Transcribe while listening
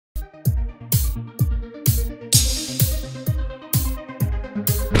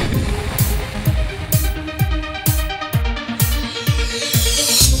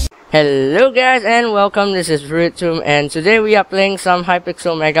Hello guys and welcome, this is Rutum and today we are playing some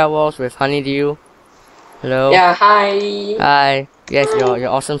Hypixel Mega Walls with Honeydew. Hello. Yeah, hi. Hi. Yes, your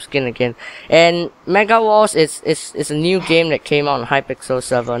awesome skin again. And Mega Walls is a new game that came out on Hypixel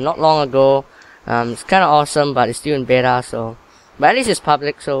server not long ago. It's kinda awesome but it's still in beta, but at least it's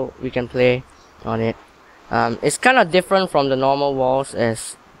public so we can play on it. It's kinda different from the normal walls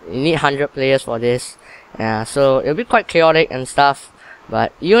as you need 100 players for this. So it'll be quite chaotic and stuff.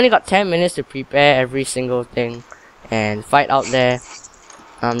 But you only got 10 minutes to prepare every single thing and fight out there.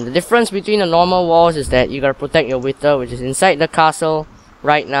 The difference between the normal walls is that you gotta protect your Wither, which is inside the castle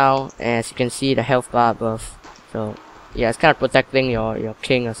right now. As you can see, the health bar above. So yeah, it's kind of protecting your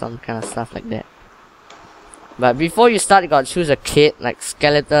king or some kind of stuff like that. But before you start, you gotta choose a kit like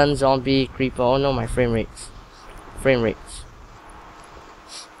skeleton, zombie, creeper. Oh no, my frame rates. Frame rates.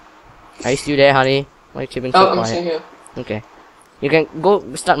 Are you still there, honey? Why are you keeping so quiet? I'm still here. Okay. You can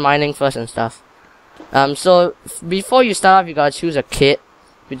go start mining first and stuff. So before you start off, you gotta choose a kit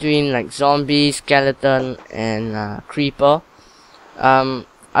between like zombie, skeleton, and creeper.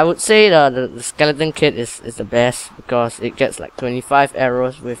 I would say the skeleton kit is the best because it gets like 25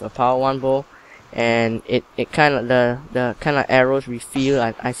 arrows with a power 1 bow, and it kind of the kind of arrows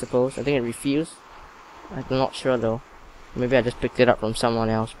refill. I suppose I think it refills. I'm not sure though. Maybe I just picked it up from someone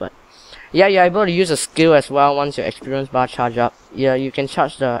else, but. Yeah, you're able to use a skill as well once your experience bar charge up. Yeah, you can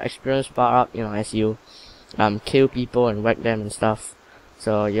charge the experience bar up, as you kill people and whack them and stuff.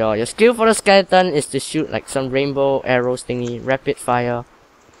 So your skill for the skeleton is to shoot like some rainbow arrows thingy, rapid fire.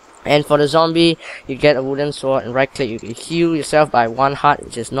 And for the zombie, you get a wooden sword and right click, you can heal yourself by 1 heart,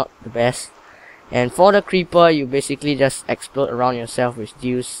 which is not the best. And for the creeper, you basically just explode around yourself, which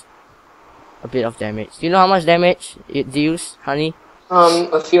deals a bit of damage. Do you know how much damage it deals, honey?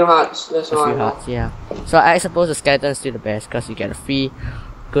 A few hearts, that's all I know. A few hearts, yeah. So I suppose the skeleton is still the best because you get a free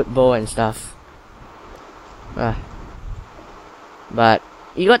good bow and stuff. But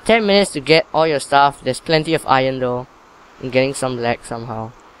you got 10 minutes to get all your stuff. There's plenty of iron though. I'm getting some lag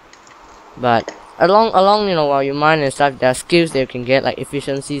somehow. But along while you mine and stuff, there are skills that you can get like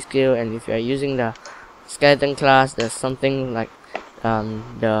efficiency skill, and if you are using the skeleton class, there's something like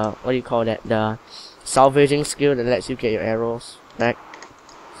the what do you call that? The salvaging skill that lets you get your arrows back.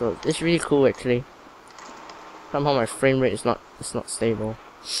 So it's really cool actually. Somehow my frame rate is not stable.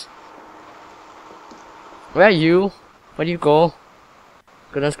 Where are you? Where do you go?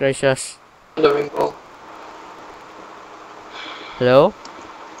 Goodness gracious. The rainbow. Hello?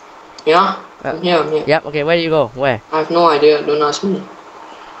 Yeah? I'm here. Yep, okay, where do you go? Where? I have no idea, don't ask me.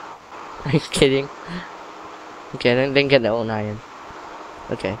 Are you kidding? Okay, then get the old iron.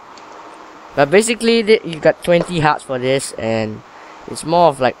 Okay. But basically, you got 20 hearts for this, and it's more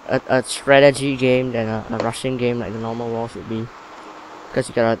of like a strategy game than a rushing game like the normal walls would be. Because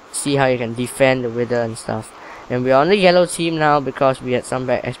you gotta see how you can defend the Wither and stuff. And we're on the yellow team now because we had some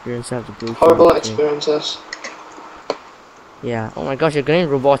bad experiences of the blue team. Horrible experiences. Yeah, oh my gosh, you're getting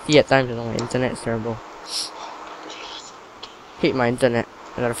roboty at times, my internet is terrible. Hate my internet,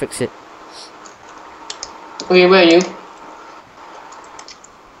 I gotta fix it. Okay, where are you?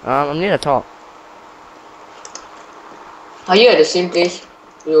 I'm near the top. Are you at the same place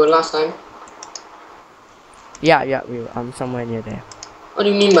we were last time? Yeah, I'm somewhere near there. What do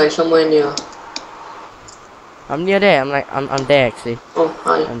you mean by somewhere near? I'm near there, I'm there actually. Oh,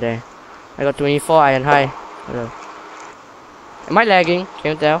 hi. I'm there. I got 24 iron. Hi. Hello. Am I lagging?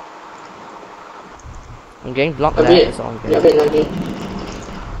 Can you tell? I'm getting blocked. That's all I'm getting. A bit laggy.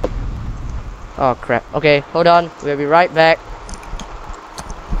 Oh crap. Okay, hold on. We'll be right back.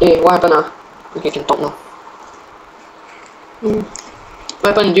 Hey, what happened Okay, can talk now. What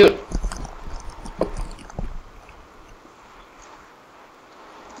happened, dude?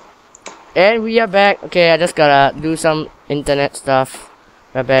 And we are back. Okay, I just gotta do some internet stuff.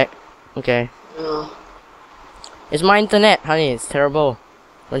 We're back. Okay. It's my internet, honey. It's terrible.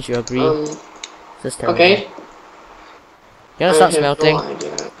 Don't you agree? It's just terrible. Okay. You gonna start smelting? No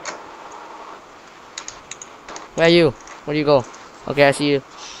idea. Where are you? Where do you go? Okay, I see you.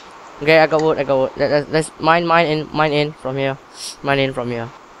 Okay, I got wood. Let's mine in from here. Mine in from here.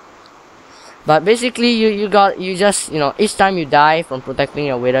 But basically, you just each time you die from protecting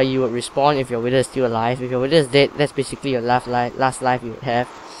your Wither, you would respawn if your Wither is still alive. If your Wither is dead, that's basically your last life you would have.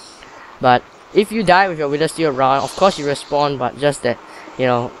 But if you die with your Wither still around, of course you respawn, but just that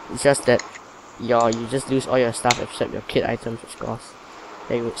it's just that you just lose all your stuff except your kit items, of course,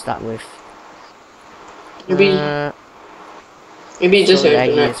 that you would start with. Maybe just your laggy,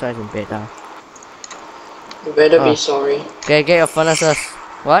 internet. so it's in beta. You better be sorry. Okay, get your furnaces.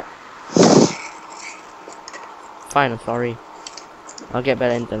 What? Fine, I'm sorry. I'll get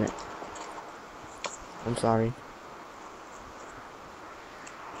better internet. I'm sorry.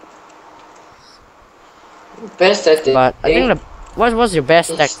 Best tactic. But I think what's your best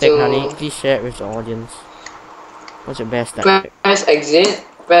It's tactic, to honey? Please share it with the audience. What's your best tactic? press exit,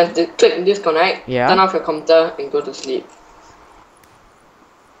 click disconnect, Yeah. turn off your computer and go to sleep.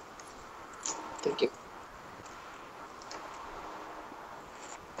 Thank you.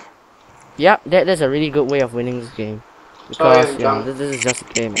 Yep, that's a really good way of winning this game. Sorry, Because, I'm you know, drunk. this is just a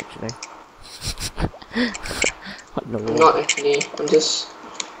game, actually. What in the I'm world? not actually. I'm just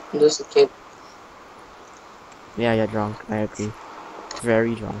a kid. Yeah, you're drunk. I agree.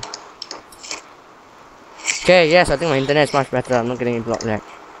 Very drunk. Okay, yes, I think my internet is much better. I'm not getting a block lag.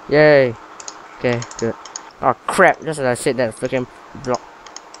 Yay. Okay, good. Oh crap, just as I said that, freaking block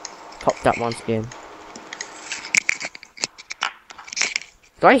popped up once again.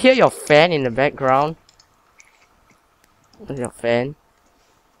 Do I hear your fan in the background? What's your fan?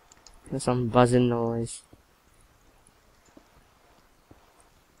 There's some buzzing noise.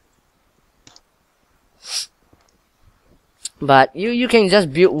 But you can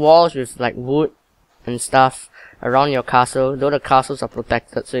just build walls with like wood and stuff around your castle. Though the castles are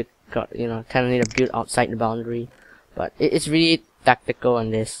protected, so you got, you know, kind of need to build outside the boundary. But it's really tactical on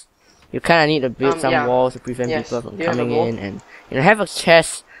this. You kind of need to build some walls to prevent people from coming in, and you know, have a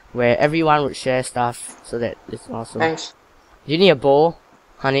chest where everyone would share stuff, so that it's awesome. Thanks. Do you need a bowl,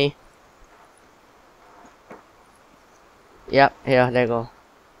 honey? Yep, here, there you go.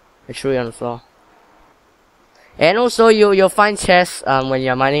 I threw it on the floor. And also, you'll find chests when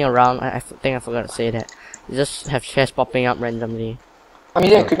you're mining around. I think I forgot to say that. You just have chests popping up randomly. I'm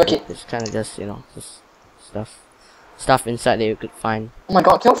using a creeper kit. It's kind of just, you know, just stuff inside that you could find. Oh my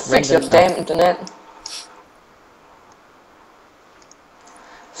god, can you fix your damn internet?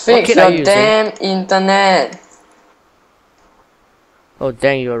 Fix your damn internet! Oh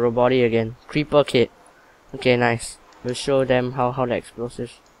dang, you're a robot again. Creeper kit. Okay, nice. We'll show them how the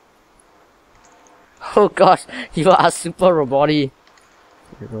explosives. Oh gosh, you are super robot-y.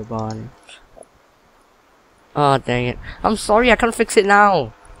 Robot. Oh dang it. I'm sorry, I can't fix it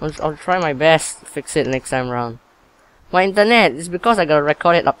now. I'll try my best to fix it next time around. My internet, it's because I gotta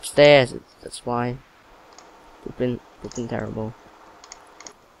record it upstairs. That's why. It's been terrible.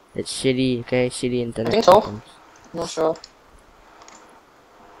 It's shitty, okay? Shitty internet. I think so. Not sure.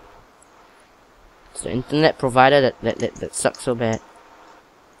 It's the internet provider that sucks so bad.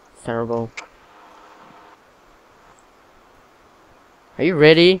 It's terrible. Are you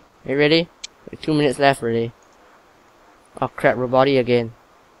ready? Are you ready? Like 2 minutes left, really. Oh crap, robot-y again.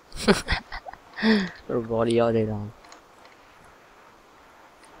 Robot-y all day long.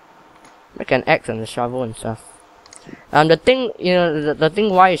 Make an axe and a shovel and stuff. The thing, you know, the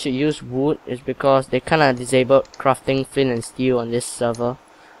thing why you should use wood is because they kind of disabled crafting flint and steel on this server.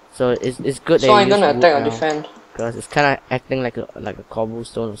 So it's good that you use wood now. So I'm gonna attack or defend. Because it's kind of acting like a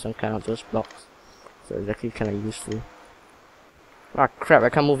cobblestone or some kind of those blocks. So it's actually kind of useful. Ah crap, I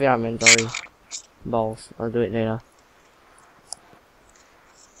can't move it out of inventory. Balls, I'll do it later.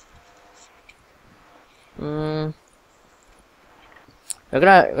 We're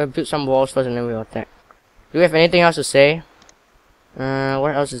gonna build some walls first and then we'll attack. Do we have anything else to say?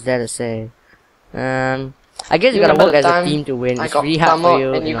 What else is there to say? I guess you gotta work as a team to win. It's really hard for you,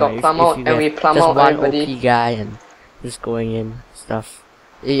 you know, if you get just one OP guy and just going in stuff.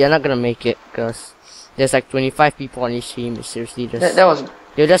 You're not gonna make it, because there's like 25 people on each team. It's seriously just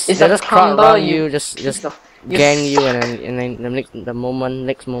they'll just crowd around you, just gang you, and then the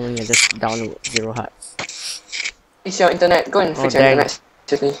next moment you're just down to 0 hearts. It's your internet. Go and fix your internet.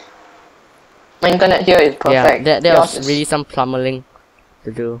 Seriously. My internet here is perfect. Yeah, there was really some plumbering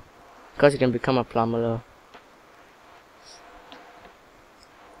to do, because you can become a plumber.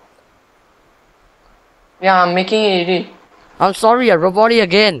 Yeah, I'm making it already. I'm sorry, you're robot-y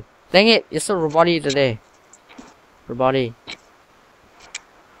again. Dang it, you're so robot-y today. Robot-y.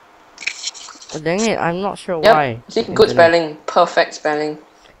 Oh, dang it, I'm not sure why. See, good spelling, perfect spelling.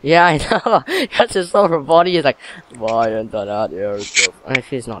 Yeah, I know. You're just so robot-y. It's like, why and that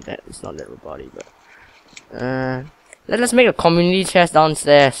actually, it's not that robot-y, but let's make a community chest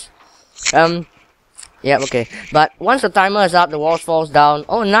downstairs. Yeah, okay. But once the timer is up, the walls falls down.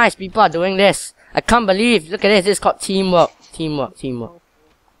 Oh, nice, people are doing this. I can't believe. Look at this. This is called teamwork. Teamwork.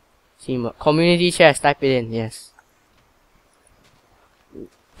 Community chest. Type it in. Yes.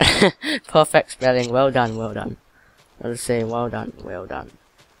 Perfect spelling. Well done. I'll say well done.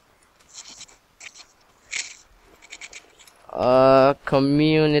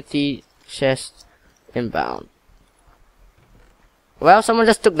 Community chest inbound. Well, someone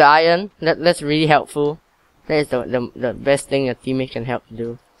just took the iron. That's really helpful. That is the best thing a teammate can help to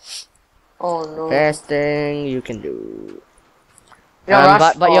do. Oh no. Best thing you can do. Yeah,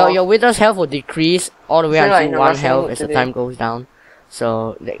 but your wither's health will decrease all the way feel like until in a 1 rushing health mood as the today. time goes down.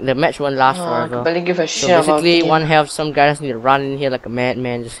 So the match won't last I forever. can barely give a So shit about basically, team. 1 health, some guys need to run in here like a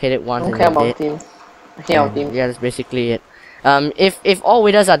madman, just hit it once I don't and care they're about dead. team. I hate our team. Yeah, that's basically it. If all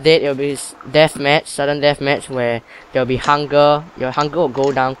withers are dead, it'll be death match, sudden death match, where there'll be hunger. Your hunger will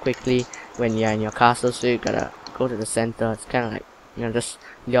go down quickly when you're in your castle, so you gotta go to the center. It's kind of like, you know, just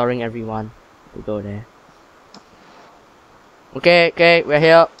luring everyone to go there. Okay, we're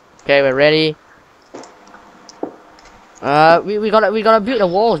here. Okay, we're ready. We gotta build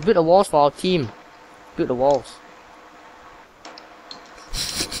the walls for our team. Build the walls.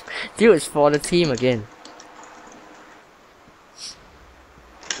 Dude, it's for the team again.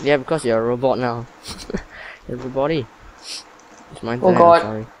 Yeah, because you're a robot now. Everybody. It's my internet, Oh god.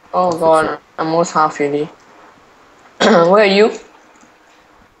 sorry. Oh god. I'm almost half ready. Where are you?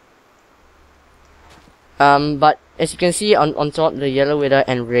 But as you can see on top, the yellow wither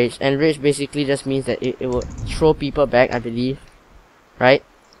enrage basically just means that it will throw people back, I believe. Right?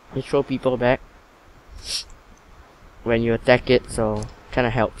 You throw people back when you attack it, so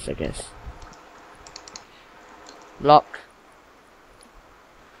kinda helps, I guess. Block.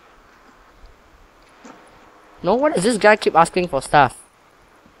 No, what does this guy keep asking for stuff?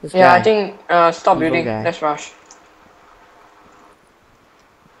 This Yeah, guy. I think stop Evil building. guy. Let's rush.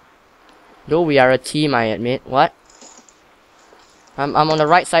 Though we are a team, I admit. What? I'm on the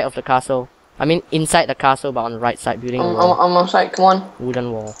right side of the castle. I mean inside the castle, but on the right side, building a wall. I'm outside. Come on.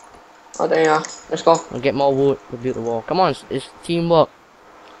 Wooden wall. Oh, there you are. Let's go. I'll get more wood to build the wall. Come on, it's teamwork.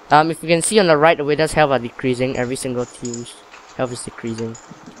 If you can see on the right, the withers' health are decreasing. Every single team's health is decreasing.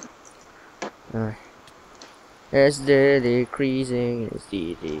 It's the decreasing. It's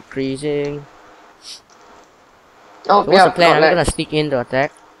the decreasing. Oh, So yeah. what's the plan? I'm not gonna lag. sneak in to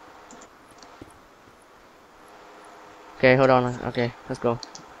attack. Okay, hold on. Okay, let's go.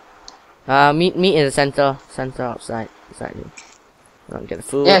 Meet in the center. Center outside. Beside you. Hold on, get the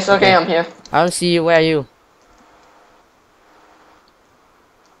food. Yes, okay, I'm here. I don't see you. Where are you?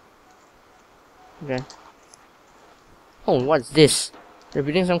 Okay. Oh, what's this? They're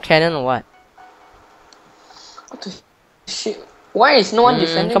building some cannon or what? What the shit? Why is no one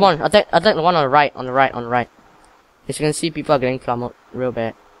defending? Come on, attack the one on the right, on the right. As you can see, people are getting plummeted real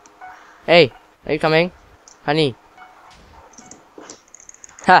bad. Hey, are you coming? Honey.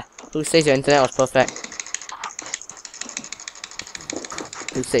 Ha! Who says your internet was perfect?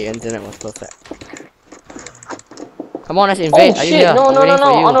 Who said your internet was perfect? Come on, let's invade. Oh Are you shit! here? No, I'm no, no, waiting for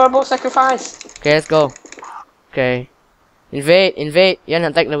no! you. Honorable sacrifice. Okay, let's go. Okay. Invade. You wanna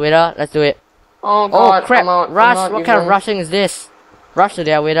attack the wither? Let's do it. Oh god! Oh crap! I'm out. Rush! I'm not What kind of even- rushing is this? Rush to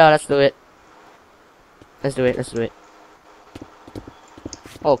their wither. Let's do it. Let's do it.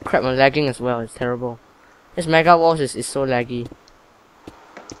 Oh crap! I'm lagging as well. It's terrible. This mega walls is so laggy.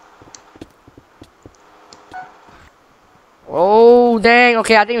 Oh dang!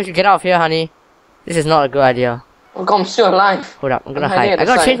 Okay, I think we should get out of here, honey. This is not a good idea. Oh god, I'm still alive. Hold up, I'm gonna I'm hiding hide. at I the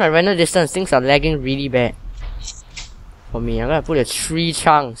gotta side. change my render distance. Things are lagging really bad. For me, I'm gonna put it 3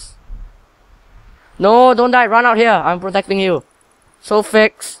 chunks. No, don't die. Run out here. I'm protecting you. So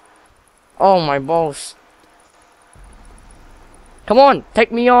fix. Oh my balls. Come on,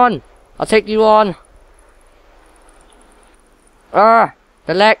 take me on. I'll take you on.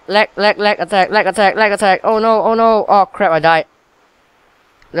 The lag attack. Oh no. Oh crap, I died.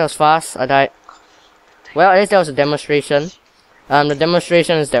 That was fast. I died. Well, at least that was a demonstration. The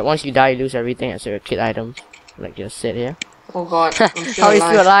demonstration is that once you die, you lose everything except your kit items. Like just sit here. Oh god, I'm still How are you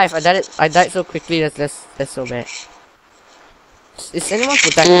alive. still alive? I died so quickly. That's so bad. Is anyone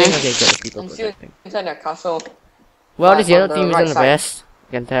protecting? Okay, good. People I'm still protecting. inside the castle. Well, this on yellow the team right isn't the side. best.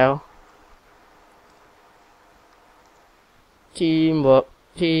 You can tell. Teamwork.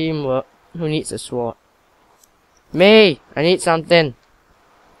 Who needs a sword? Me! I need something.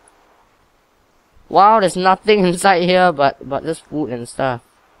 Wow, there's nothing inside here but just food and stuff.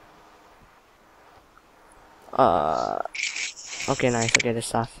 Okay, nice. Okay, the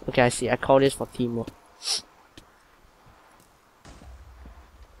stuff. Okay, I see. I call this for teamwork.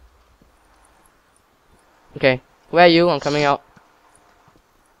 Okay, where are you? I'm coming out.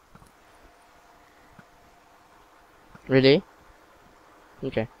 Really?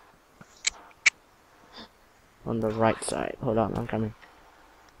 Okay. On the right side. Hold on, I'm coming.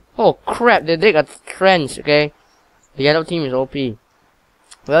 Oh crap, they dig a trench, okay? The yellow team is OP.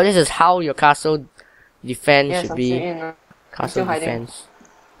 Well, this is how your castle defense Yes, should I'm be. still in. Castle still hiding. defense.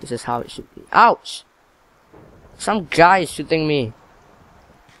 This is how it should be. Ouch! Some guy is shooting me.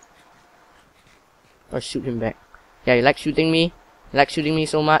 Or shoot him back. Yeah, you like shooting me? You like shooting me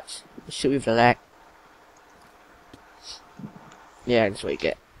so much? Shoot with the lag. Yeah, that's what you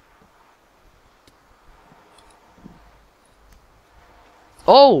get.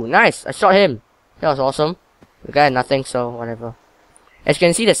 Oh, nice! I shot him. That was awesome. The guy had nothing, so whatever. As you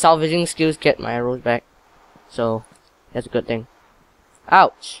can see, the salvaging skills get my arrows back. So, that's a good thing.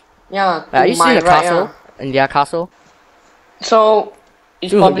 Ouch! Yeah, Are you seeing the right, castle? yeah. In their castle? So,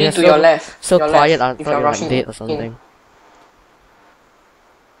 it's Dude, probably they're to your left. So your quiet, left, I if thought you're you were like rushing dead or in. something.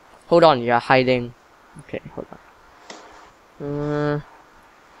 Hold on, you're hiding. Okay, hold on.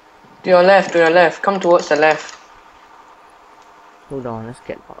 To your left. Come towards the left. Hold on, let's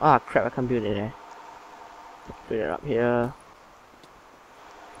get... Ah, crap, I can't build it there. Build it up here.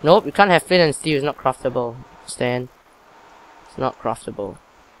 Nope, you can't have flint and steel, it's not craftable. Stan. It's not craftable.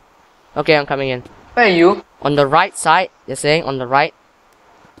 Okay, I'm coming in. Where are you? On the right side, you're saying? On the right?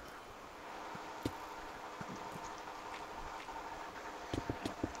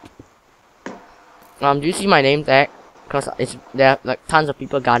 Do you see my name tag? Because there are like tons of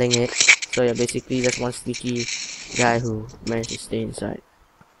people guarding it. So you're basically just one sneaky guy who managed to stay inside.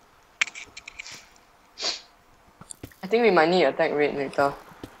 I think we might need attack rate later.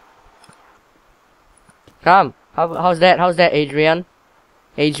 Come! How's that? How's that, Adrian?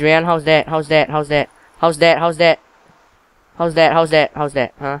 Adrian, how's that? How's that? How's that? How's that? How's that? How's that? How's that? How's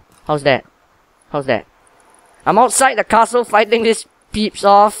that? Huh? How's that? How's that? I'm outside the castle fighting this peeps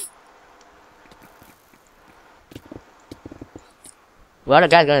off. Well, the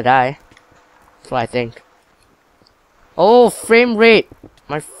guy's gonna die. That's what I think. Oh, frame rate!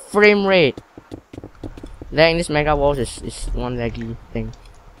 My frame rate! Dang, this mega walls is one laggy thing.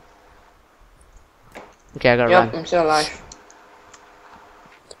 Okay, I gotta run. Yep, I'm still alive.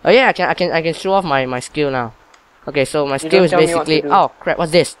 Oh yeah, I can show off my skill now. Okay, so my skill is basically... Oh crap,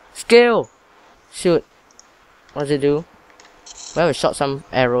 what's this? Skill! Shoot. What does it do? Well, we shot some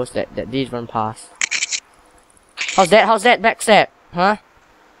arrows that did run past. How's that? How's that backstab? Huh?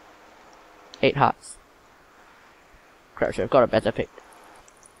 8 hearts. Crap, I've got a better pick.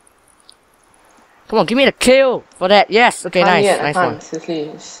 Come on, give me the kill for that. Yes. Okay, nice, nice one.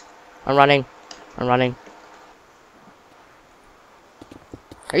 Seriously. I'm running.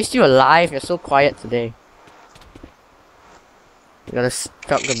 Are you still alive? You're so quiet today. You gotta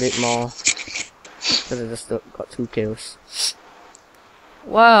talk a bit more. Because I just got 2 kills.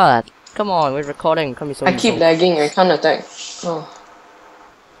 What? Come on, we're recording. Come so I keep lagging. I can't attack. Oh.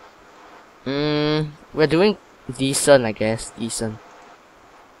 We're doing decent, I guess. Decent.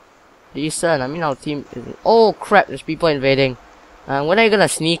 I mean, our team is... Oh crap! There's people invading. When are you gonna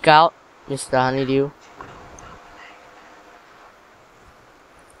sneak out, Mr. Honeydew?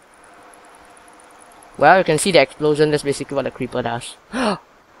 Well, you can see the explosion. That's basically what the creeper does.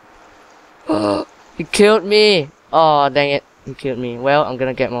 He killed me! Oh, dang it. He killed me. Well, I'm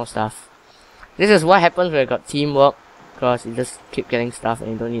gonna get more stuff. This is what happens when you got teamwork. Because you just keep getting stuff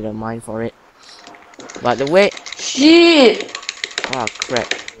and you don't need a mind for it. But the way... Shit! Oh,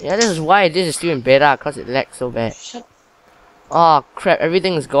 crap. Yeah, this is why this is still in beta. Because it lags so bad. Oh, crap.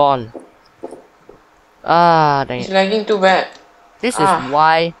 Everything is gone. Ah, dang it. It's lagging too bad. This is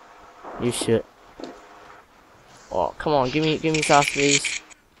why you should... Oh, come on, give me stuff, please.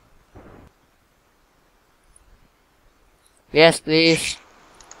 Yes, please.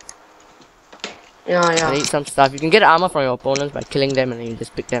 Yeah. I need some stuff. You can get armor from your opponents by killing them and then you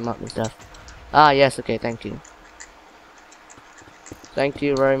just pick them up and stuff. Ah, yes, okay, thank you. Thank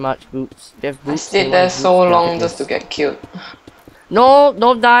you very much, Boots. You have Boots. I stayed there so long just to get killed. No,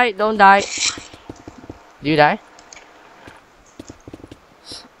 don't die, don't die. Do you die?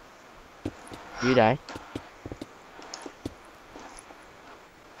 Do you die?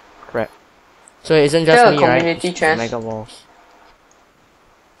 Crap. So it isn't just me, right? It's mega walls.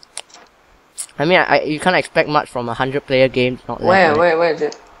 I mean, you can't expect much from a 100-player game. Not where is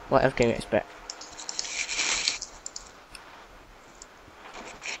it? What else can you expect?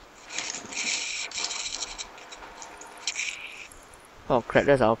 Oh crap,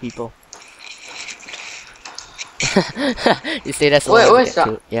 that's our people. You say that's the one to get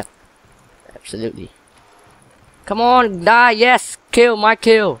killed. Yep. Absolutely. Come on, die, yes! Kill, my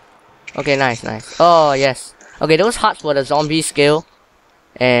kill! Okay, nice. Oh, yes. Okay, those hearts were the zombie skill.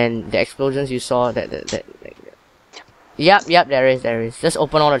 And the explosions you saw, Yep, there is. Just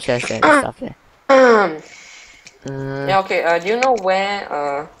open all the chests there and stuff there. Yeah, okay, do you know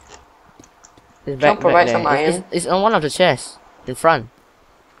where, it's back provide some iron? It's on one of the chests. In front.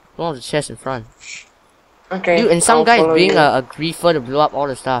 One of the chests in front. Okay. Dude, and some guy is being a griefer to blow up all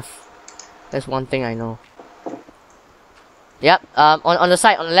the stuff. That's one thing I know. Yep, on the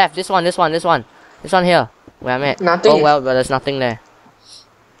side, on the left, this one here, where I'm at. Nothing. Oh well, but there's nothing there.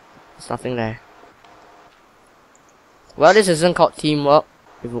 There's nothing there. Well, this isn't called teamwork.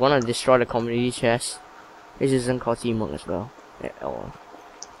 If we want to destroy the community chest, this isn't called teamwork as well. At all.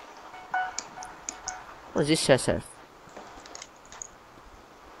 What does this chest have?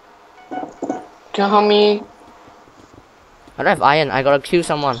 Can you help me? I don't have iron. I gotta kill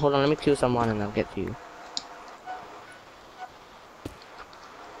someone. Hold on, let me kill someone and I'll get to you.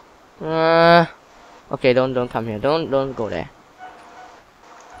 Okay, don't come here. Don't go there.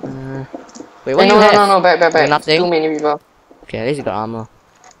 Wait, what do you have? No, back. Nothing. Too many people. Okay, at least you got armor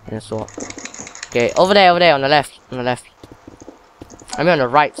and a sword. Okay, over there, on the left, I mean on the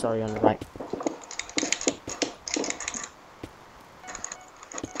right. Sorry, on the right.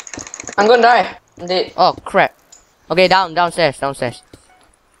 I'm gonna die. I'm dead. Oh crap. Okay, downstairs.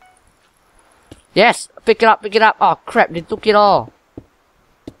 Yes, pick it up. Oh crap, they took it all.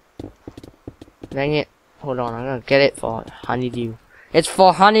 Dang it. Hold on, I'm gonna get it for Honeydew. It's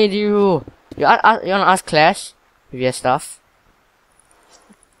for Honeydew. You wanna ask Clash if you have stuff?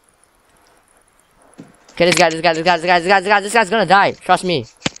 Okay, this guy's gonna die. Trust me.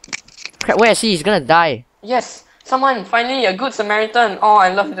 Crap, where is he? He's gonna die. Yes, someone, finally, a good Samaritan. Oh,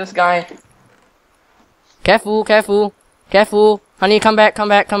 I love this guy. Careful. Honey, come back.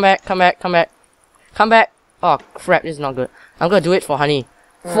 Oh crap, this is not good. I'm gonna do it for Honey.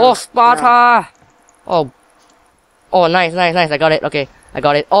 For Sparta! Yeah. Oh, nice. I got it. Okay, I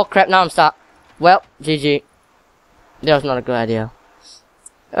got it. Oh crap, now I'm stuck. Well, GG. That was not a good idea.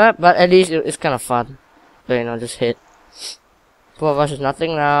 But at least it's kind of fun. So, you know, just hit. 4 versus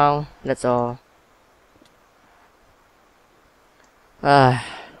nothing now. That's all. Can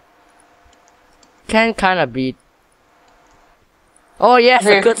kind of beat. Oh yes,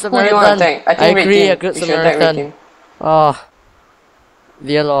 a good Samaritan. I agree, a good Samaritan. Oh,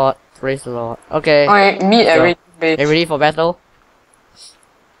 dear Lord, praise the Lord. Okay. Alright, meet at red base. Are you ready for battle?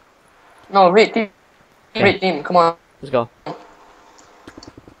 No, red team. Okay. Red team, come on. Let's go.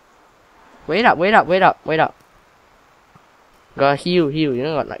 Wait up. Gotta heal. You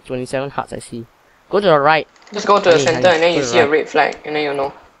know, got like 27 hearts, I see. Go to the right. Just go to the center and then you see a red flag and then you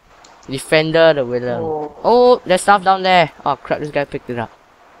know. Defender the villain. Oh, there's stuff down there. Oh crap, this guy picked it up.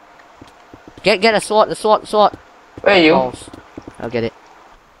 Get a sword, the sword. Where are you? Balls. I'll get it.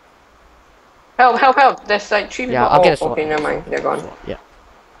 Help. There's like 3 people. Yeah, I'll get a sword. Okay, never mind. They're gone. Yeah.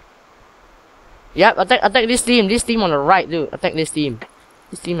 Yep, attack this team on the right, dude. Attack this team.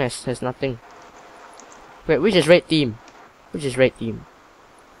 This team has nothing. Wait, which is red team?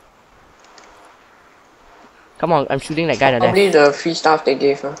 Come on, I'm shooting that guy to death. Probably the free stuff they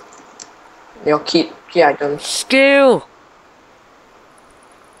gave her. Your key items. Skill!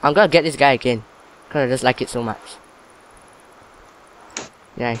 I'm gonna get this guy again. Cause I just like it so much.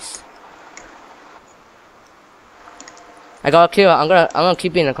 Nice. I got a kill. I'm gonna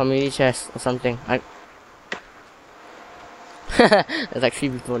keep it in a community chest or something. There's like 3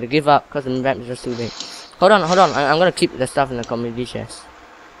 people. They give up because the map is just too big. Hold on. I'm gonna keep the stuff in the community chest.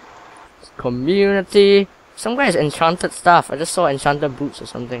 Community. Some guy has enchanted stuff. I just saw enchanted boots or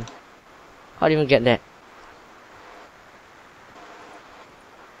something. How do you even get that?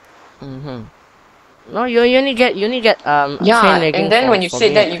 No, you only get yeah, and then when you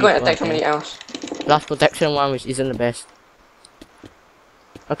say that, you go and attack somebody else. Blast protection one, which isn't the best.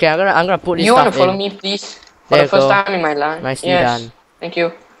 Okay, I'm gonna put this. You stuff wanna follow in. me, please? For the first time in my life. Nicely done. Thank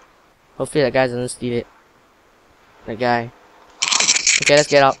you. Hopefully that guy doesn't steal it. That guy. Okay, let's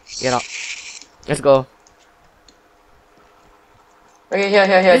get out. Let's go. Okay,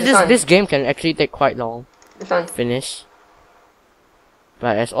 here. This game can actually take quite long. This one. Finish.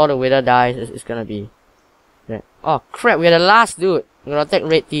 But as all the wither dies, it's gonna be. Yeah. Oh crap, we're the last dude. I'm gonna attack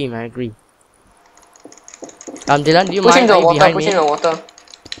red team. I agree. Dylan, do you mind behind me? Push in the water.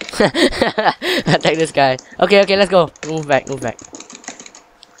 Attack this guy. Okay, let's go. Move back.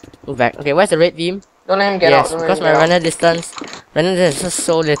 Okay, where's the red team? Don't let him get out. Yes, because my runner distance is just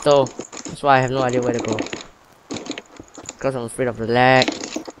so little. That's why I have no idea where to go. Because I'm afraid of the lag.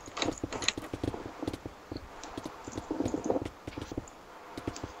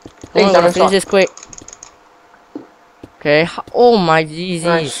 I'm gonna finish this quick. Okay. Oh my GG's.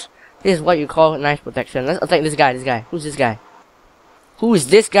 Nice. This is what you call nice protection. Let's attack this guy. Who's this guy? Who is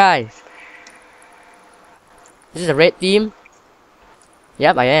this guy? This is a red team?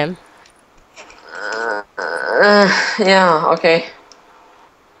 Yep, I am. Yeah, okay.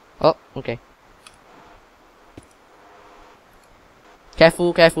 Oh, okay.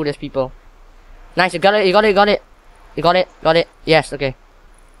 Careful, there's people. Nice, you got it. Yes, okay.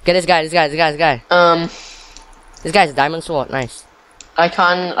 Get this guy. This guy is a diamond sword, nice. I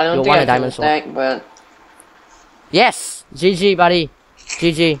don't think I can attack, but... Yes! GG, buddy.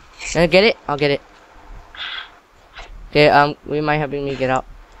 GG. Can I get it? I'll get it. Okay, will you mind helping me get out?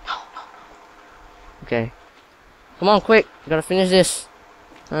 Okay. Come on, quick. Gotta finish this.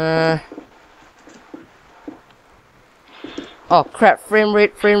 Oh crap, frame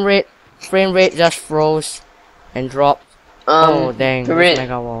rate just froze and dropped. Oh dang, those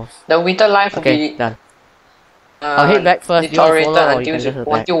mega walls. The Wither life will Okay, be done. I'll hit back first. Do you want to follow or you can just attack?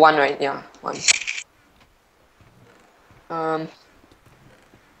 Until 1, right? Yeah, 1.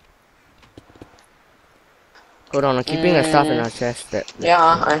 Hold on, I'm keeping the stuff in our chest. Yeah,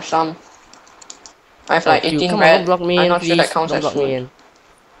 I have some. I have like 18 come red. on, don't block me I'm in, not please. sure that counts Don't as block food. me in.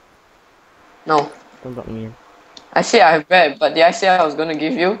 No. Don't block me in. I say I have red, but did I say I was gonna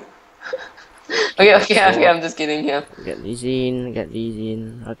give you? okay, I'm just kidding here. Get these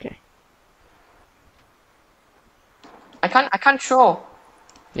in, okay. I can't throw.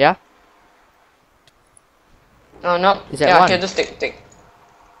 Yeah? No, no. Is that yeah, one? okay, just take.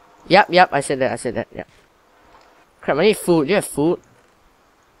 Yep, I said that, yeah. Crap, I need food. Do you have food?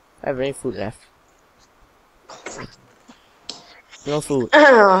 I have any food left. No food.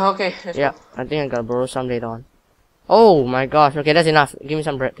 Okay. Yeah, I think I gotta borrow some later on. Oh my gosh, okay, that's enough. Give me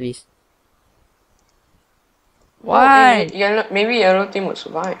some bread, please. Why? Maybe yellow team would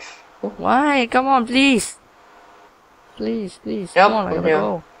survive. Why? Come on, please. Please. Yep, Come on, I gotta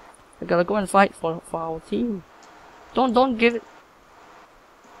go. I gotta go and fight for our team. Don't give it.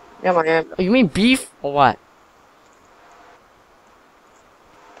 Yeah, I am. Oh, you mean beef or what?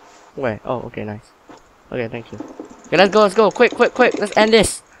 Where? Oh, okay, nice. Okay, thank you. Okay, let's go. Quick. Let's end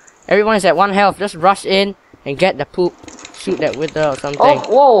this. Everyone is at 1 health. Just rush in and get the poop. Shoot that wither or something. Oh,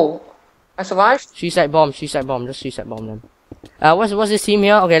 whoa! I survived. Suicide bomb. Just suicide bomb them. What's this team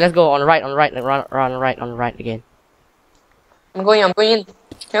here? Okay, let's go on right, run on right again. I'm going in.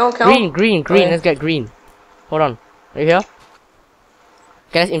 Kill. Green. Okay. Let's get green. Hold on. Are you here?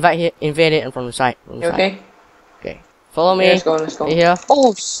 Okay, let's invade it from the side. Okay. Okay. Follow me. Okay, let's go. Are you here?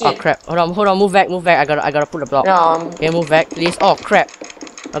 Oh shit. Oh crap. Hold on. Move back. I gotta put a block. Yeah, Okay, move back, please. Oh crap.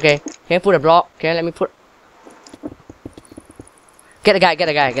 Okay. Can you put a block? Okay, let me put. Get a guy.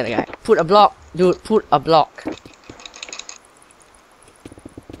 Put a block, dude. Put a block.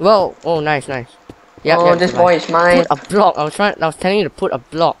 Whoa. Oh, nice. Yeah. This boy is mine. Put a block. I was telling you to put a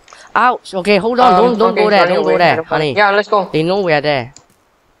block. Ouch. Okay, hold on. Don't go there. Don't go there, honey. Yeah, let's go. They know we are there.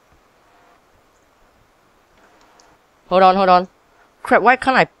 Hold on. Crap, why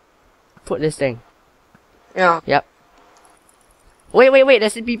can't I put this thing? Yeah. Yep. Wait.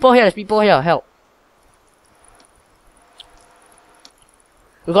 There's people here. Help.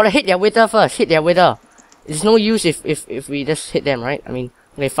 We gotta hit their wither first. It's no use if we just hit them, right? I mean,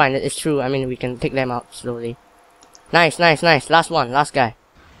 okay, fine. It's true. I mean, we can take them out slowly. Nice. Last guy. Nice guy.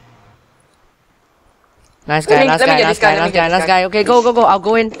 Okay, go. I'll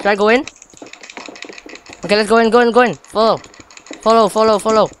go in. Should I go in? Okay, let's go in. Follow.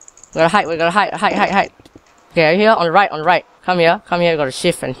 We gotta hide. Okay, are you here? On the right. Come here. We gotta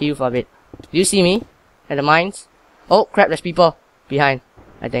shift and heal for a bit. Do you see me? At the mines? Oh, crap, there's people behind,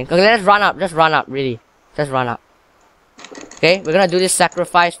 I think. Okay, let's run up. Just run up, really. Just run up. Okay, we're gonna do this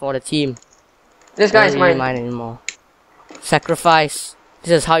sacrifice for the team. This guy is really mine. mine anymore. Sacrifice.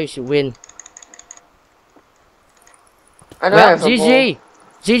 This is how you should win. I don't Well, have a GG!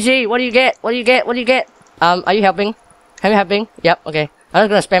 GG, what do you get? Are you helping? Am I helping? Yep, okay. I'm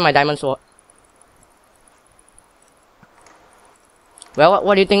just gonna spam my diamond sword. Well,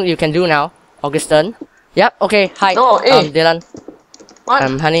 what do you think you can do now, Augustin? Yep, okay, hide. No, Dylan. What?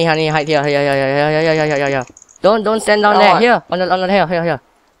 Honey, hide here. Here. Don't stand down there. What? Here, on the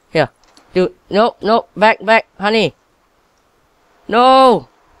here. Dude, no, back, honey. No.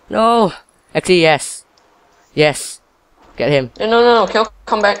 Actually, yes. Get him. No,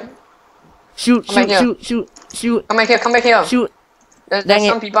 come back. Shoot. Come back here. Shoot. There's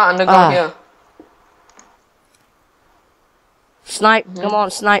some people underground here. Snipe. Come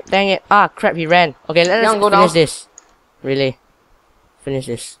on, snipe. Dang it. Ah, crap, he ran. Okay, let's finish this. Really. Finish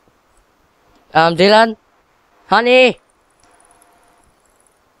this. Dylan. Honey.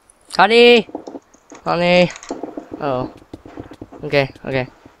 Oh. Okay.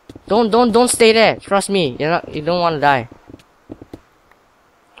 Don't stay there. Trust me. You don't want to die.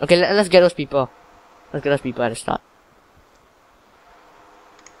 Okay, let's get those people. Let's get those people at the start.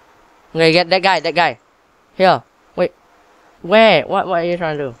 Okay, get that guy. Here. Wait. Where? What are you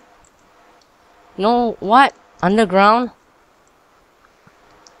trying to do? No, what? Underground?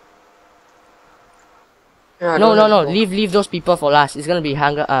 Yeah, No. Leave those people for last. It's gonna be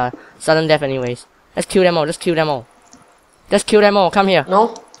sudden death anyways. Let's kill them all. Just kill them all. Come here.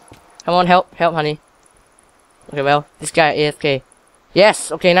 No. Come on, help, honey. Okay, well, this guy AFK.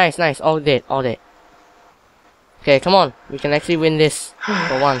 Yes. Okay. Nice. Nice. All dead. All dead. Okay. Come on. We can actually win this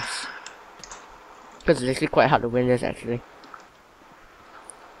for once. Because it's actually quite hard to win this actually.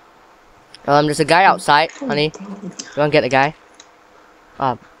 There's a guy outside, honey. You wanna get the guy?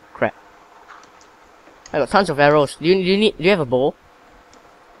 Ah, crap. I got tons of arrows. Do you have a bow?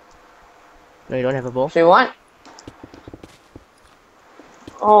 No, you don't have a bow. Say what?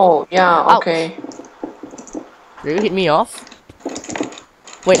 Oh, yeah, Ouch. okay. Did you hit me off?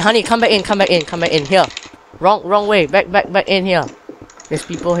 Wait, honey, come back in, here. Wrong way, back in here. There's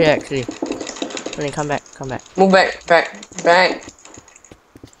people here actually. Honey, come back. Move back.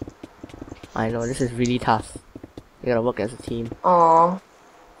 I know, this is really tough. You gotta work as a team. Aww.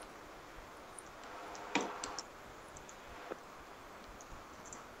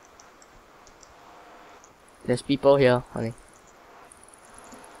 There's people here, honey.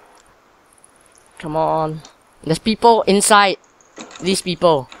 Come on. There's people inside. These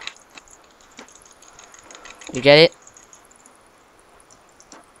people. You get it?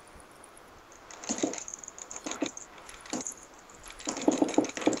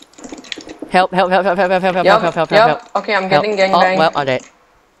 Help. Yup. Okay, I'm getting gangbang. Oh, well, I died.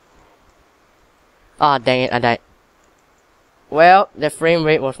 Ah, dang it, I died. Well, the frame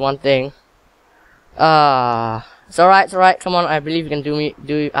rate was one thing. It's alright. Come on, I believe you can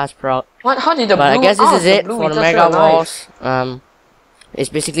do us proud. What? How did the blue? But I guess this is it blue for the just Mega realized. Wars. It's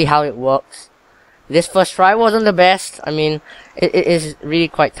basically how it works. This first try wasn't the best. I mean, it is really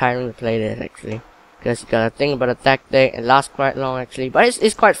quite tiring to play this actually, because you gotta think about the tactic. It lasts quite long actually, but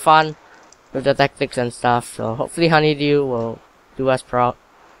it's quite fun with the tactics and stuff. So hopefully Honeydew will do us proud.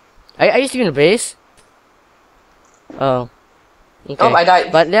 Are you still in the base? Oh. Okay. Oh, I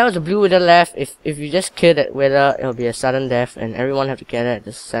died. But there was a blue wither left. If you just kill that wither, it'll be a sudden death, and everyone have to get it at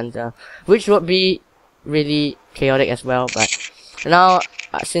the center, which would be really chaotic as well. But now,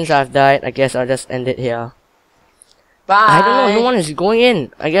 since I've died, I guess I'll just end it here. Bye. I don't know. No one is going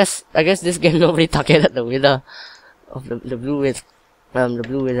in. I guess this game nobody targeted the wither of the blue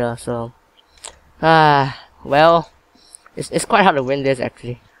wither. So, well, it's quite hard to win this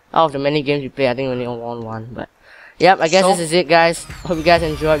actually. Out of the many games you play, I think we only won one, but. Yep, I guess this is it, guys. Hope you guys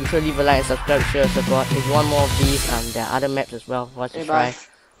enjoyed. Be sure to leave a like and subscribe, share, support. If you want more of these, there are other maps as well. Watch and try.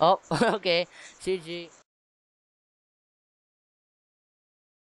 Oh, okay. CG.